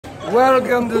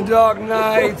Welcome to Dark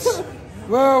Nights.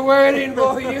 We're waiting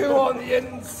for you on the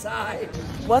inside.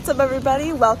 What's up,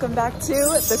 everybody? Welcome back to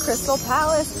the Krystal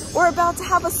Palace. We're about to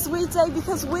have a sweet day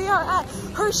because we are at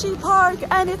Hersheypark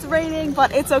and it's raining,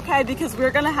 but it's okay because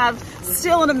we're gonna have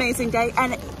still an amazing day.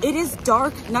 And it is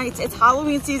Dark Nights. It's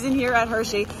Halloween season here at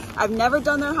Hershey. I've never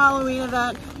done their Halloween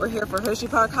event. We're here for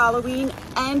Hersheypark Halloween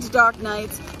and Dark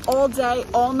Nights. All day,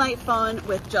 all night fun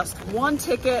with just one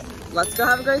ticket. Let's go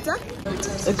have a great day.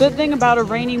 The good thing about a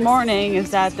rainy morning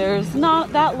is that there's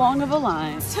not that long of a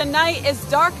line. Tonight is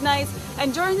Dark Nights,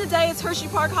 and during the day it's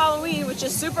Hersheypark Halloween, which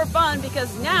is super fun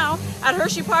because now at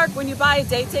Hersheypark, when you buy a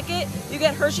day ticket, you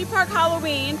get Hersheypark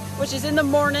Halloween, which is in the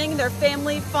morning. They're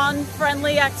family fun,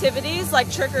 friendly activities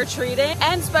like trick-or-treating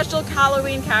and special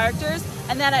Halloween characters.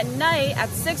 And then at night, at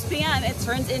 6 p.m., it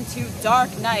turns into Dark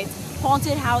Nights.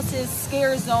 Haunted houses,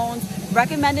 scare zones,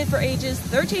 recommended for ages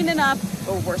 13 and up.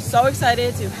 But we're so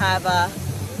excited to have a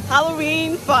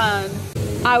Halloween fun.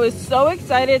 I was so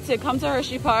excited to come to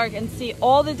Hersheypark and see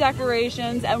all the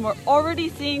decorations, and we're already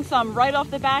seeing some right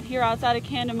off the bat here outside of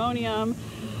Candymonium.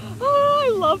 Oh, I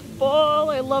love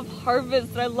fall, I love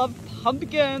harvest, I love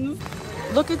pumpkins.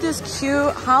 Look at this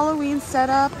cute Halloween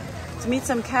setup to meet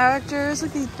some characters. Look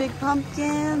at these big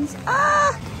pumpkins.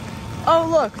 Ah! Oh,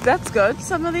 look, that's good.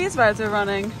 Some of these rides are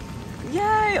running.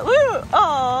 Yay! Ooh,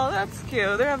 oh, that's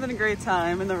cute. They're having a great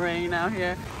time in the rain out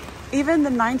here. Even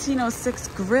the 1906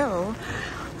 grill.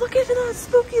 Look at those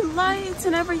spooky lights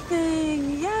and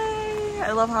everything. Yay!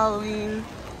 I love Halloween.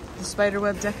 The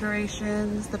spiderweb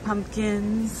decorations, the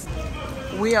pumpkins.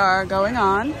 We are going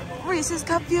on Reese's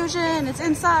Cup Fusion. It's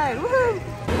inside. Woohoo!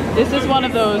 This is one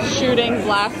of those shooting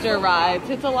blaster rides.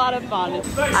 It's a lot of fun.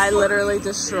 I literally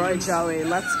destroyed Joey.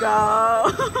 Let's go.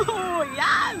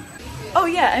 Yes! Oh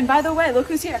yeah, and by the way, look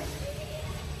who's here.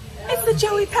 It's the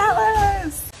Joey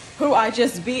Palace, who I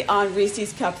just beat on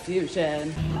Reese's Cup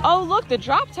Fusion. Oh look, the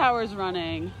drop tower's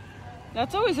running.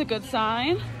 That's always a good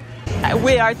sign.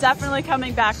 We are definitely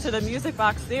coming back to the Music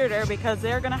Box Theater because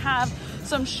they're gonna have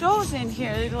some shows in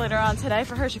here later on today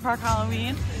for Hersheypark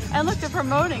Halloween. And look, they're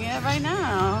promoting it right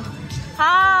now.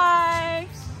 Hi!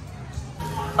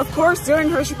 Of course, during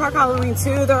Hersheypark Halloween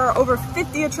too, there are over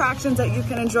 50 attractions that you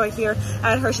can enjoy here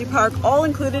at Hersheypark, all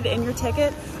included in your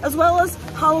ticket, as well as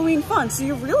Halloween fun. So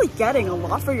you're really getting a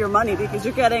lot for your money because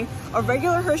you're getting a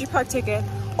regular Hersheypark ticket,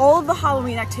 all of the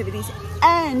Halloween activities,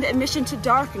 and admission to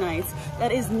Dark Nights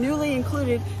that is newly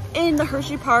included in the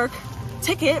Hersheypark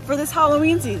ticket for this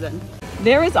Halloween season.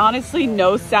 There is honestly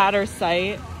no sadder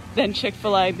sight than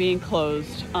Chick-fil-A being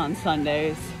closed on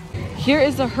Sundays. Here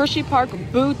is the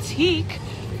Hersheypark boutique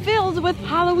filled with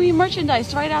Halloween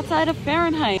merchandise right outside of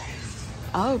Fahrenheit.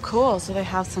 Oh, cool. So they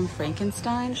have some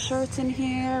Frankenstein shirts in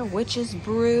here, Witch's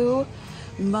Brew,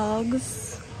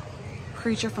 mugs,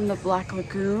 Creature from the Black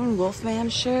Lagoon, Wolfman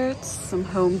shirts, some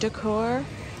home decor.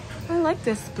 I like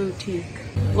this boutique.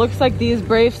 Looks like these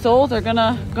brave souls are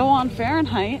gonna go on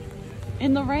Fahrenheit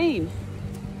in the rain.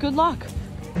 Good luck.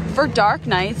 For Dark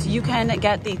Nights, you can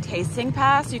get the tasting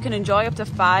pass. You can enjoy up to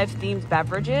 5 themed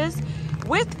beverages.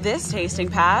 With this tasting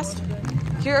pass,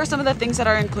 here are some of the things that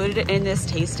are included in this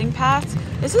tasting pass.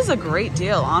 This is a great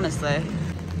deal, honestly.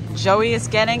 Joey is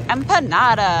getting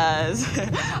empanadas.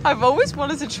 I've always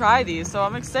wanted to try these, so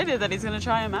I'm excited that he's gonna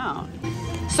try them out.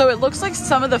 So it looks like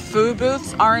some of the food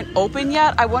booths aren't open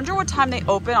yet. I wonder what time they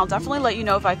open. I'll definitely let you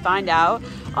know if I find out.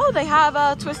 Oh, they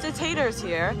have twisted taters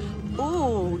here.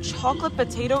 Ooh, chocolate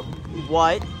potato.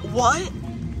 What?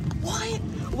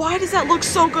 Why does that look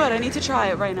so good? I need to try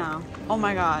it right now. Oh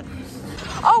my God.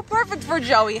 Oh, perfect for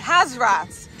Joey.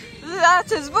 Hazrats.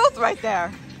 That's his booth right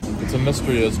there. It's a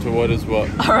mystery as to what is what.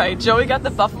 All right, Joey got the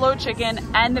buffalo chicken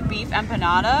and the beef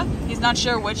empanada. He's not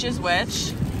sure which is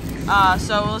which.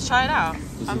 So let's try it out.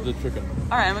 This is the chicken.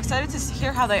 All right, I'm excited to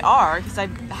hear how they are because I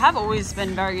have always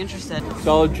been very interested.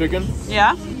 Solid chicken.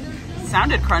 Yeah?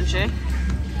 Sounded crunchy.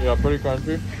 Yeah, pretty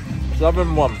crunchy.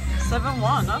 7-1.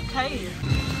 7-1, okay.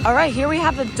 All right, here we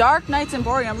have the Dark Nights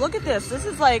Emporium. Look at this. This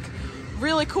is like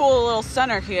really cool little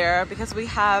center here because we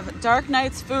have Dark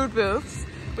Nights food booths.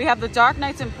 We have the Dark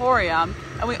Nights Emporium,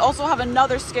 and we also have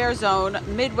another scare zone,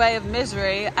 Midway of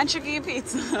Misery, and Chicken and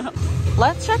Pizza.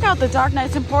 Let's check out the Dark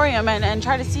Nights Emporium and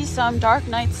try to see some Dark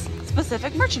Nights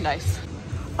specific merchandise.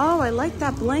 Oh, I like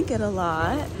that blanket a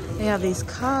lot. They have these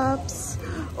cups.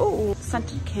 Oh,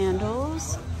 scented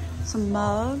candles, some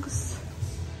mugs,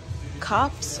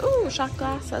 cups. Oh, shot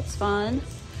glass, that's fun.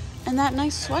 And that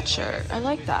nice sweatshirt, I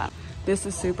like that. This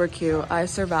is super cute. I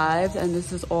survived, and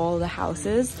this is all the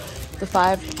houses, the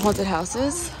 5 haunted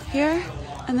houses here.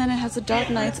 And then it has the Dark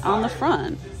Nights on the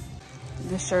front.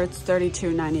 This shirt's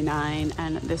 $32.99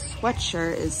 and this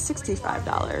sweatshirt is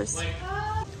 $65.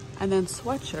 And then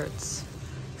sweatshirts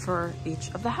for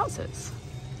each of the houses.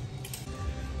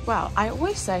 Wow, I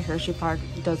always say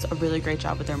Hersheypark does a really great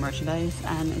job with their merchandise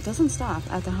and it doesn't stop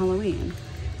at the Halloween.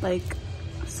 Like,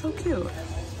 so cute.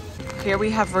 Here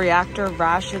we have Reactor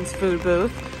Rations food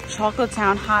booth, Chocolate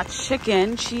Town hot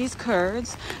chicken, cheese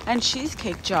curds, and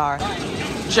cheesecake jar.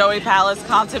 Joey Palace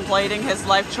contemplating his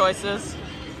life choices.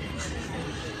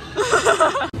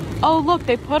 Oh look,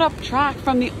 they put up track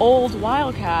from the old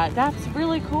Wildcat. That's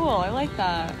really cool, I like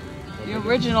that. The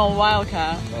original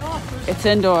Wildcat. It's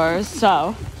indoors,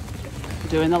 so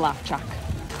doing the laugh track.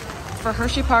 For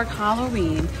Hersheypark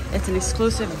Halloween, it's an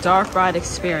exclusive dark ride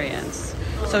experience.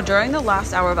 So during the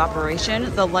last hour of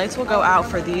operation, the lights will go out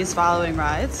for these following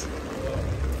rides.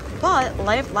 But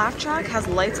Laugh Track has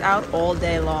lights out all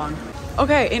day long.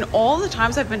 Okay, in all the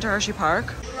times I've been to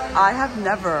Hersheypark, I have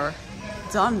never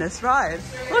done this ride.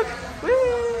 Look,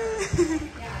 whee!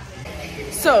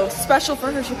 So special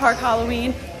for Hersheypark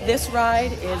Halloween, this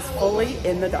ride is fully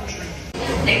in the dark.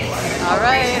 All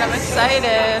right, I'm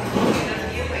excited.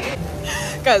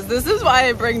 Guys, this is why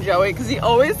I bring Joey, because he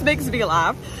always makes me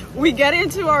laugh. We get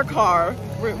into our car,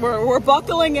 we're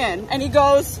buckling in, and he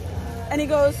goes,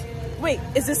 wait,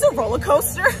 is this a roller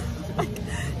coaster? Like,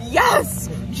 yes,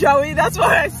 Joey, that's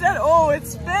why I said, oh, it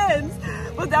spins.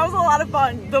 But that was a lot of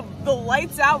fun. The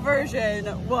lights out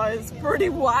version was pretty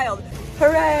wild.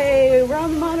 Hooray, we're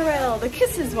on the monorail, the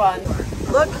Kisses one.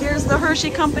 Look, here's the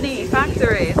Hershey Company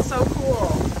factory, it's so cool.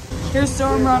 Here's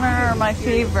Storm Runner, my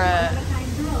favorite.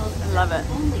 I love it,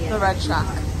 the red track.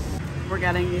 We're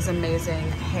getting these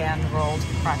amazing hand-rolled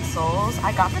pretzels.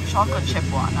 I got the chocolate chip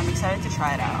one. I'm excited to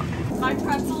try it out. My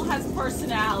pretzel has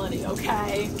personality,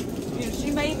 okay? You know,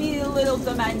 she may be a little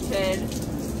demented,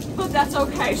 but that's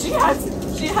okay. She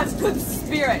has good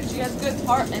spirit. She has good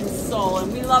heart and soul,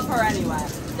 and we love her anyway.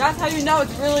 That's how you know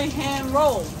it's really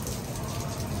hand-rolled.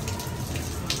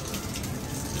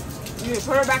 You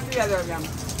put her back together again.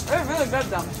 They're really good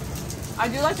though. I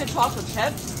do like the chocolate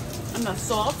chips and the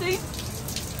salty.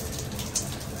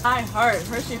 I heart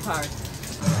Hersheypark.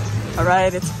 All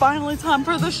right, it's finally time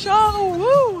for the show.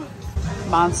 Woo!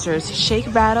 Monsters,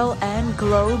 Shake, Rattle, and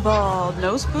Glow Ball.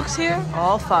 No spooks here,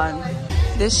 all fun.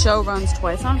 This show runs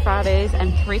twice on Fridays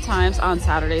and 3 times on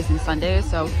Saturdays and Sundays.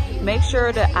 So make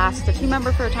sure to ask the team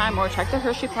member for a time or check the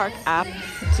Hersheypark app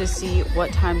to see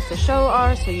what times the show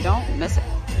are so you don't miss it.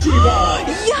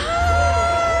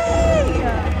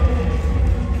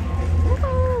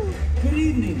 Good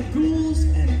evening, ghouls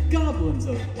and goblins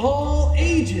of all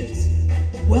ages.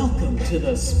 Welcome to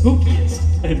the spookiest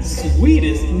and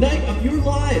sweetest night of your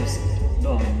lives,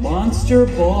 the Monster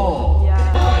Ball.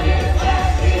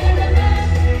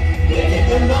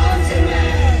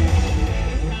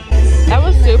 That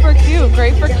was super cute,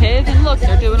 great for kids, and look,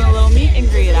 they're doing a little meet and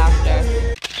greet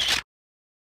after.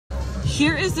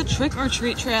 Here is the trick or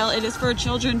treat trail. It is for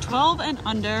children 12 and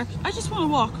under. I just want to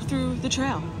walk through the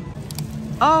trail.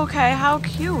 Okay, how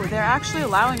cute. They're actually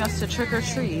allowing us to trick or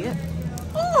treat.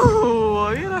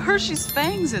 Ooh, you know, Hershey's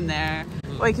fangs in there.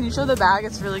 Wait, can you show the bag?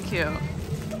 It's really cute.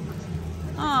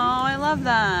 Oh, I love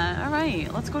that. All right,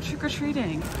 let's go trick or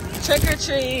treating. Trick or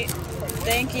treat.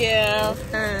 Thank you.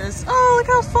 Oh, look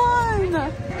how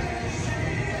fun.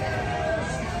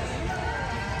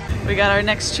 We got our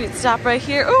next treat stop right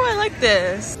here. Oh, I like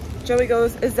this. Joey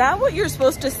goes, is that what you're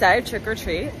supposed to say, trick or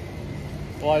treat?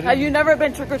 Well, have you never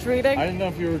been trick or treating? I didn't know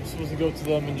if you were supposed to go to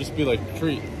them and just be like,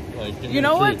 treat. Like, give me you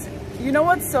know a treat. what? You know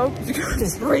what's so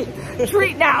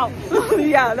treat now.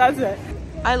 Yeah, that's it.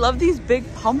 I love these big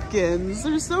pumpkins.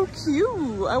 They're so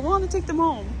cute. I want to take them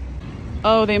home.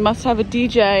 Oh, they must have a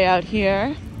DJ out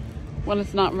here when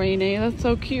it's not rainy. That's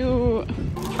so cute.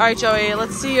 All right, Joey,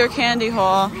 let's see your candy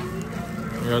haul.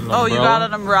 Oh, you got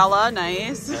an umbrella.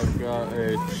 Nice. I've got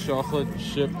a chocolate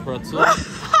chip pretzel.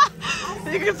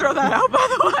 You can throw that out, by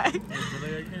the way.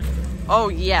 Oh,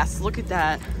 yes. Look at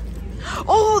that.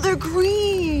 Oh, they're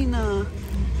green.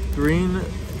 Green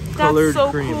colored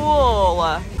cream.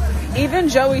 That's so cool. Even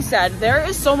Joey said there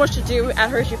is so much to do at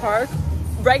Hersheypark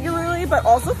regularly, but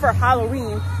also for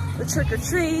Halloween. The trick or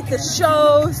treat, the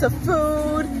shows, the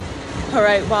food. All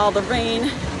right, while the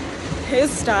rain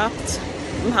is stopped,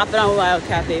 I'm hopping on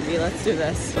Wildcat, baby. Let's do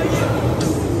this.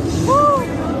 Woo!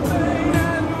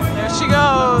 There she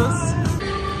goes.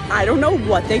 I don't know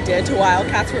what they did to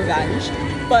Wildcat's Revenge,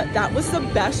 but that was the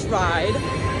best ride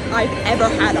I've ever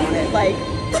had on it. Like,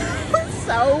 that was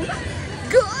so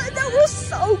good. That was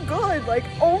so good. Like,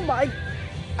 oh my,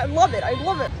 I love it. I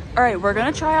love it. All right, we're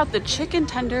gonna try out the chicken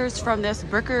tenders from this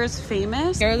Bricker's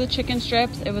Famous. Here are the chicken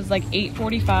strips. It was like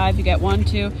 $8.45. You get 1,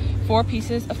 2, 4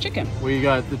 pieces of chicken. We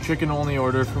got the chicken only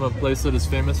order from a place that is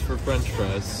famous for French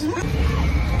fries.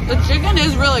 The chicken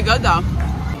is really good though.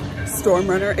 Storm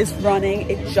Runner is running.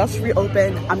 It just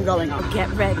reopened. I'm going on. Get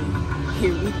ready.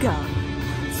 Here we go.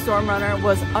 Storm Runner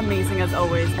was amazing as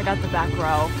always. I got the back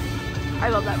row. I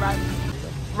love that ride.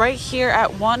 Right here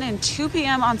at 1 and 2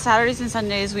 p.m. on Saturdays and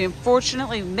Sundays, we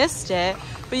unfortunately missed it,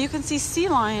 but you can see sea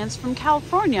lions from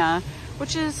California,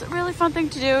 which is a really fun thing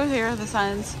to do here. The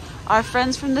signs are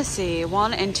friends from the sea,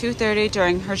 1 and 2:30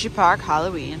 during Hersheypark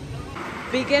Halloween.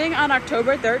 Beginning on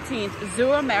October 13th,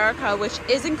 Zoo America, which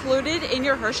is included in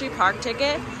your Hersheypark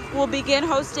ticket, will begin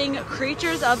hosting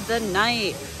Creatures of the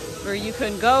Night, where you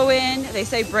can go in. They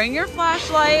say bring your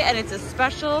flashlight, and it's a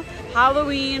special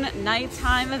Halloween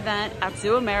nighttime event at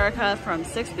Zoo America from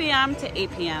 6 p.m. to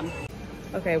 8 p.m.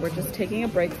 Okay, we're just taking a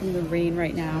break from the rain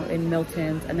right now in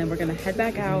Milton's, and then we're gonna head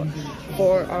back out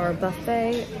for our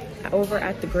buffet over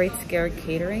at the Great Scared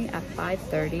Catering at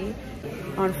 5:30.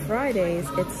 On Fridays,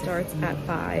 it starts at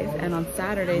 5, and on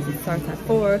Saturdays, it starts at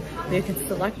 4. You can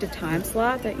select a time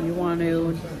slot that you want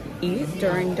to eat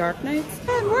during Dark Nights.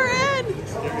 And we're in!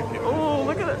 Oh,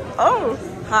 look at it. Oh,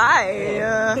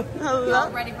 hi. Hello.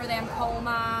 Y'all ready for them coal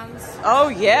mines? Oh,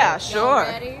 yeah, sure.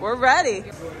 Ready? We're ready.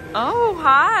 Oh,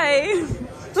 hi.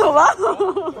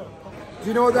 Hello. Do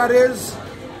you know what that is?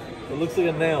 It looks like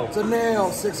a nail. It's a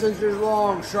nail, 6 inches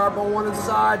long, sharp on one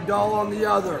side, dull on the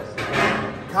other.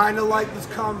 Kind of like this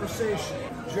conversation.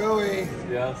 Joey,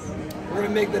 Yes. we're gonna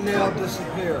make the nail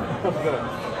disappear.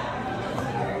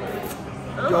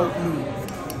 Don't move.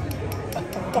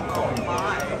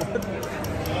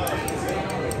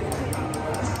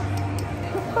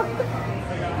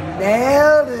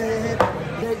 Nailed it.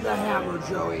 Take the hammer,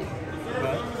 Joey.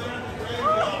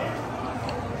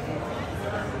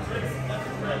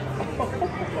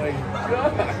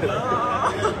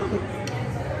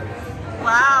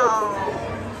 Wow.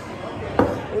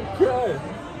 Okay.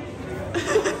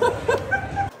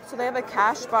 So they have a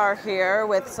cash bar here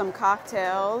with some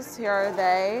cocktails. Here are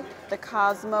they: the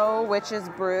Cosmo Witch's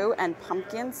Brew and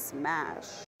Pumpkin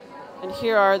Smash. And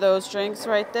here are those drinks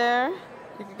right there.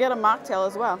 You could get a mocktail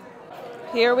as well.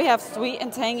 Here we have sweet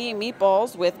and tangy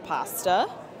meatballs with pasta.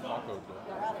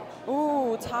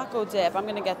 Ooh, taco dip. I'm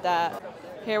gonna get that.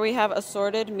 Here we have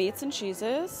assorted meats and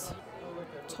cheeses.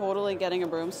 Totally getting a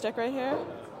broomstick right here.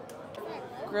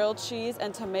 Grilled cheese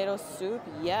and tomato soup.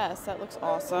 Yes, that looks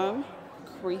awesome.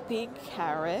 Creepy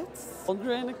carrots.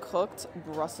 Children cooked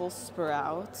Brussels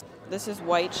sprouts. This is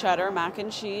white cheddar mac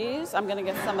and cheese. I'm gonna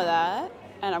get some of that.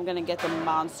 And I'm gonna get the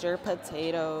monster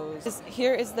potatoes.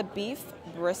 Here is the beef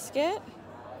brisket,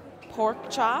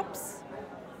 pork chops,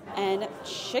 and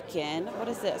chicken. What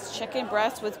is this? Chicken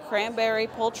breast with cranberry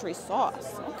poultry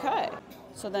sauce. Okay.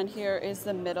 So then here is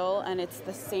the middle, and it's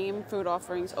the same food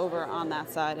offerings over on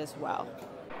that side as well.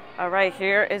 All right,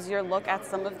 here is your look at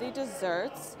some of the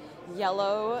desserts.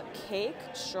 Yellow cake,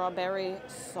 strawberry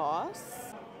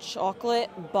sauce, chocolate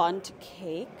bundt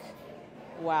cake.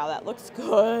 Wow, that looks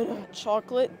good.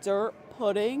 Chocolate dirt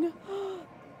pudding.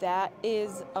 That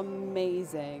is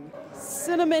amazing.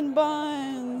 Cinnamon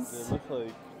buns.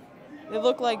 They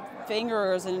look like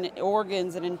fingers and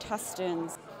organs and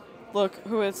intestines. Look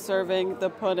who is serving the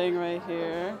pudding right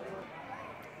here.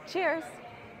 Cheers.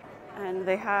 And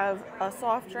they have a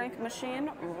soft drink machine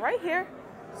right here.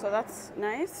 So that's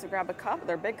nice. Grab a cup.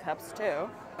 They're big cups too.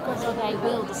 So they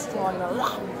will destroy your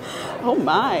life. Oh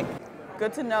my.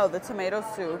 Good to know the tomato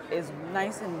soup is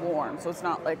nice and warm, so it's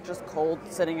not like just cold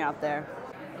sitting out there.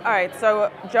 All right,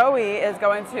 so Joey is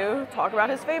going to talk about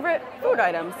his favorite food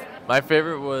items. My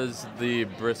favorite was the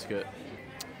brisket.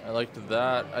 I liked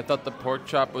that. I thought the pork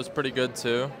chop was pretty good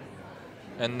too.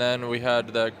 And then we had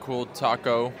that cool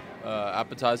taco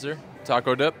appetizer,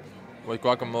 taco dip with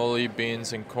guacamole,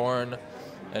 beans, and corn,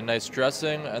 and nice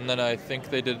dressing. And then I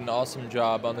think they did an awesome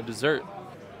job on the dessert.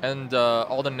 And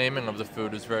all the naming of the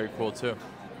food is very cool too.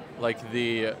 Like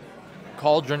the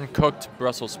cauldron cooked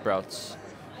Brussels sprouts,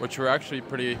 which were actually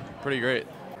pretty great.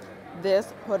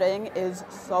 This pudding is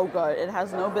so good. It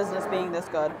has no business being this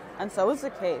good. And so is the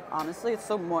cake. Honestly, it's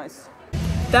so moist.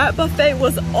 That buffet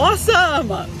was awesome.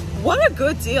 What a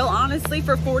good deal, honestly,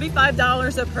 for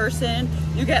 $45 a person.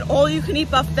 You get all you can eat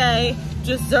buffet,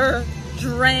 dessert,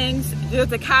 drinks, there's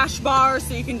the cash bar,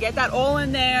 so you can get that all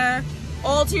in there,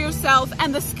 all to yourself,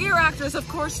 and the scare actors, of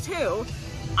course, too.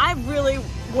 I really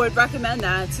would recommend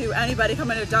that to anybody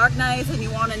coming to Dark Nights and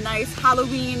you want a nice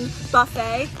Halloween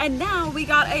buffet. And now we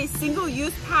got a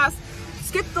single-use pass,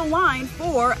 skip the line,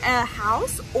 for a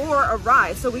house or a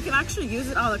ride. So we can actually use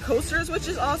it on the coasters, which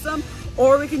is awesome,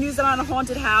 or we can use it on a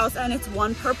haunted house, and it's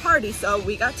one per party, so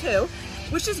we got two.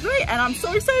 which is great. And I'm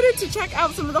so excited to check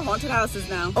out some of the haunted houses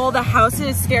now. All the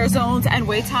houses, scare zones, and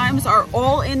wait times are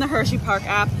all in the Hersheypark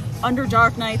app under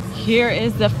Dark Nights. Here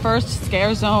is the first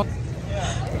scare zone.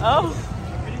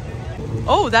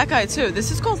 Oh, that guy too.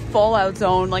 This is called Fallout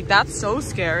Zone. Like, that's so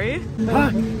scary. We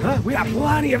got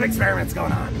plenty of experiments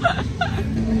going on.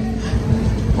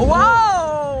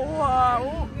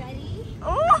 Whoa! Ready?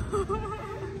 Oh!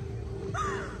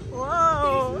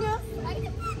 Whoa!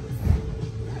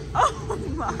 Oh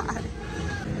my!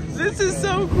 This is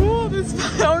so cool. This.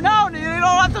 Oh no! You don't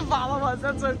have to follow us.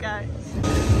 That's okay.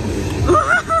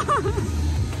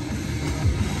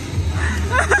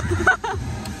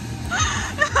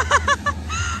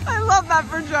 I love that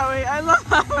for Joey. I love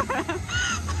that for him.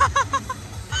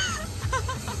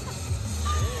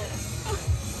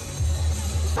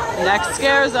 Next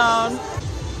scare zone.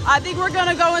 I think we're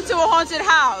gonna go into a haunted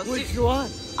house. Which one?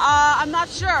 I'm not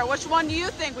sure. Which one do you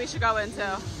think we should go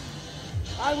into?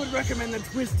 I would recommend the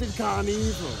Twisted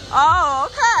Carnival. Oh,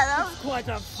 okay. That was... Quite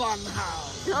a fun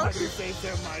house, if I do say so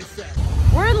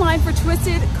myself. We're in line for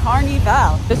Twisted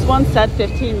Carnival. This one said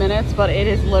 15 minutes, but it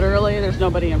is literally, there's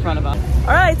nobody in front of us.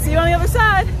 All right, see you on the other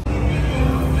side.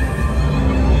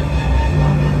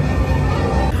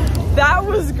 That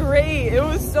was great. It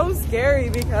was so scary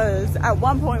because at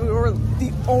one point we were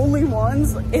the only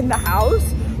ones in the house.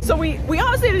 So we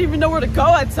honestly didn't even know where to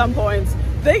go at some points.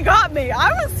 They got me.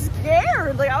 I was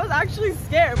scared. Like, I was actually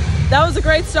scared. That was a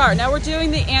great start. Now we're doing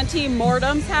the Auntie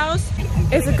Mortem's house.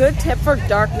 It's a good tip for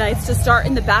Dark Nights to start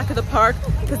in the back of the park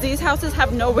because these houses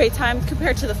have no wait time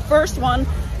compared to the first one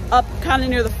up kind of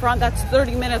near the front. That's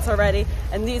 30 minutes already,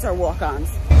 and these are walk-ons.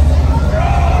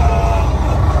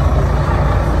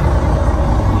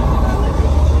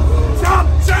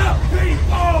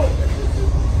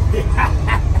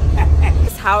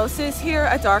 These houses here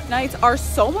at Dark Nights are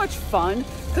so much fun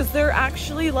because they're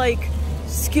actually like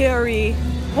scary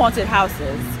haunted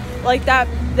houses. Like that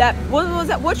what was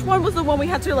that? Which one was the one we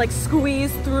had to like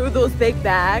squeeze through those big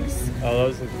bags? Oh, that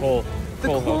was the coal. The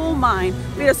coal mine.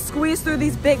 We had to squeeze through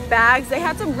these big bags. They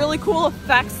had some really cool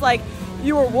effects, like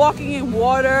you were walking in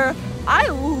water. I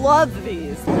love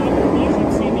these.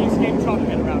 You've seen the escape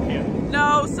chocolate around here.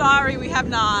 No, sorry, we have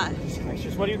not.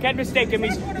 Gracious, well, you can't mistake them.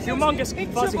 He's humongous,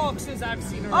 fuzzy. Boxes I've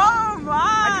seen around. Oh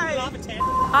my!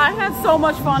 I had so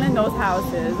much fun in those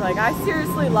houses. Like, I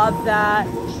seriously love that.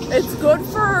 It's good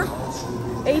for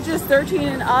ages 13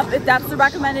 and up, if that's the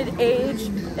recommended age.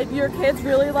 If your kids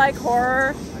really like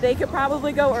horror, they could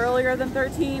probably go earlier than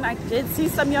 13. I did see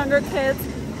some younger kids,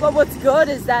 but what's good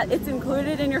is that it's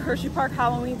included in your Hersheypark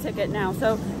Halloween ticket now.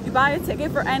 So you buy a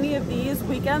ticket for any of these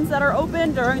weekends that are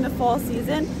open during the fall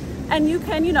season, and you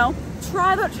can, you know,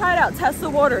 try it out, test the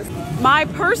waters. My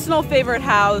personal favorite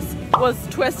house was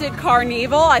Twisted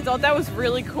Carnival. I thought that was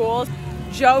really cool.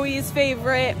 Joey's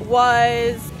favorite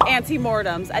was Auntie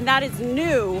Mortem's, and that is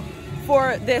new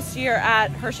for this year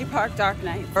at Hersheypark Dark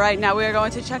Nights. All right, now we are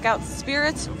going to check out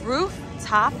Spirit's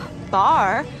Rooftop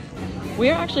Bar. We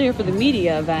are actually here for the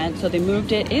media event, so they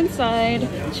moved it inside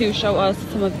to show us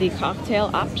some of the cocktail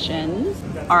options.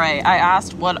 All right, I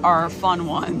asked what are fun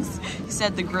ones. He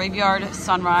said the Graveyard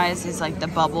Sunrise is like the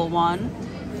bubble one.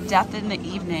 Death in the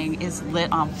Evening is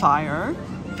lit on fire.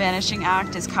 Vanishing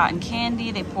Act is cotton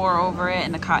candy. They pour over it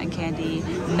and the cotton candy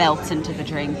melts into the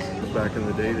drink. Back in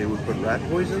the day, they would put rat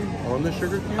poison on the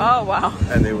sugar cube. Oh, wow.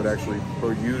 And they would actually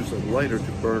use a lighter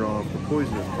to burn off the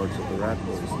poisonous parts of the rat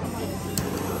poison.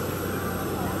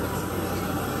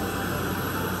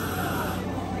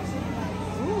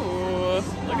 Ooh,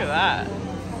 look at that.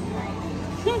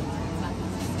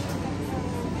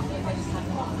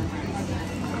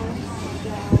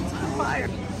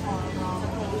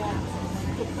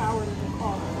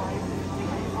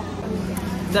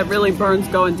 That really burns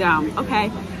going down. Okay,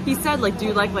 he said, like, do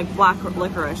you like black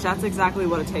licorice? That's exactly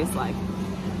what it tastes like.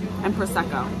 And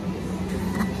Prosecco.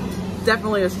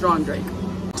 Definitely a strong drink.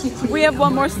 We have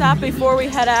one more stop before we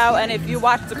head out, and if you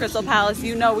watch the Krystal Palace,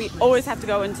 you know we always have to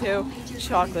go into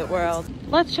Chocolate World.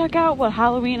 Let's check out what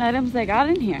Halloween items they got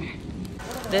in here.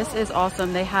 This is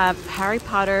awesome. They have Harry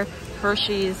Potter,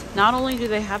 Hershey's. Not only do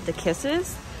they have the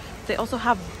kisses, they also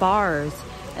have bars.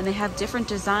 And they have different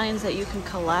designs that you can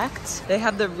collect. They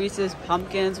have the Reese's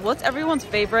Pumpkins. What's everyone's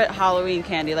favorite Halloween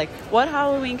candy? Like, what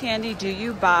Halloween candy do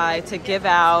you buy to give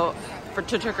out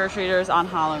to trick-or-treaters on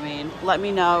Halloween? Let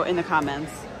me know in the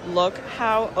comments. Look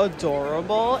how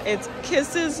adorable. It's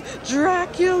Kisses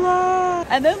Dracula.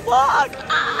 And then look,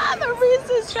 the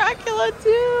Reese's Dracula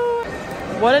too.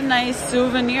 What a nice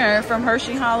souvenir from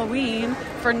Hershey Halloween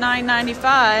for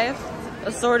 $9.95.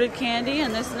 Assorted candy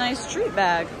and this nice treat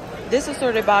bag. This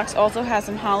assorted box also has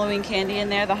some Halloween candy in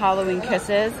there, the Halloween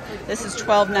Kisses. This is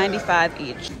 $12.95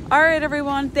 each. All right,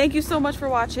 everyone, thank you so much for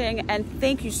watching, and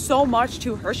thank you so much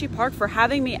to Hersheypark for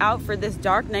having me out for this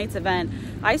Dark Nights event.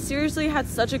 I seriously had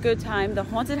such a good time. The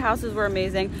haunted houses were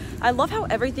amazing. I love how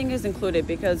everything is included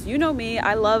because you know me,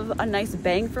 I love a nice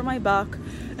bang for my buck.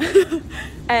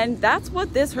 And that's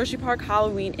what this Hersheypark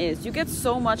Halloween is. You get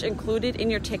so much included in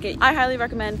your ticket. I highly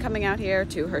recommend coming out here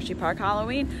to Hersheypark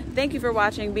Halloween. Thank you for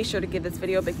watching. Be sure to give this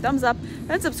video a big thumbs up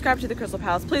and subscribe to the Krystal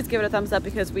Palace. Please give it a thumbs up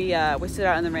because we sit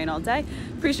out in the rain all day.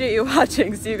 Appreciate you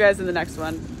watching. See you guys in the next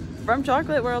one. From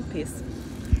Chocolate World, peace.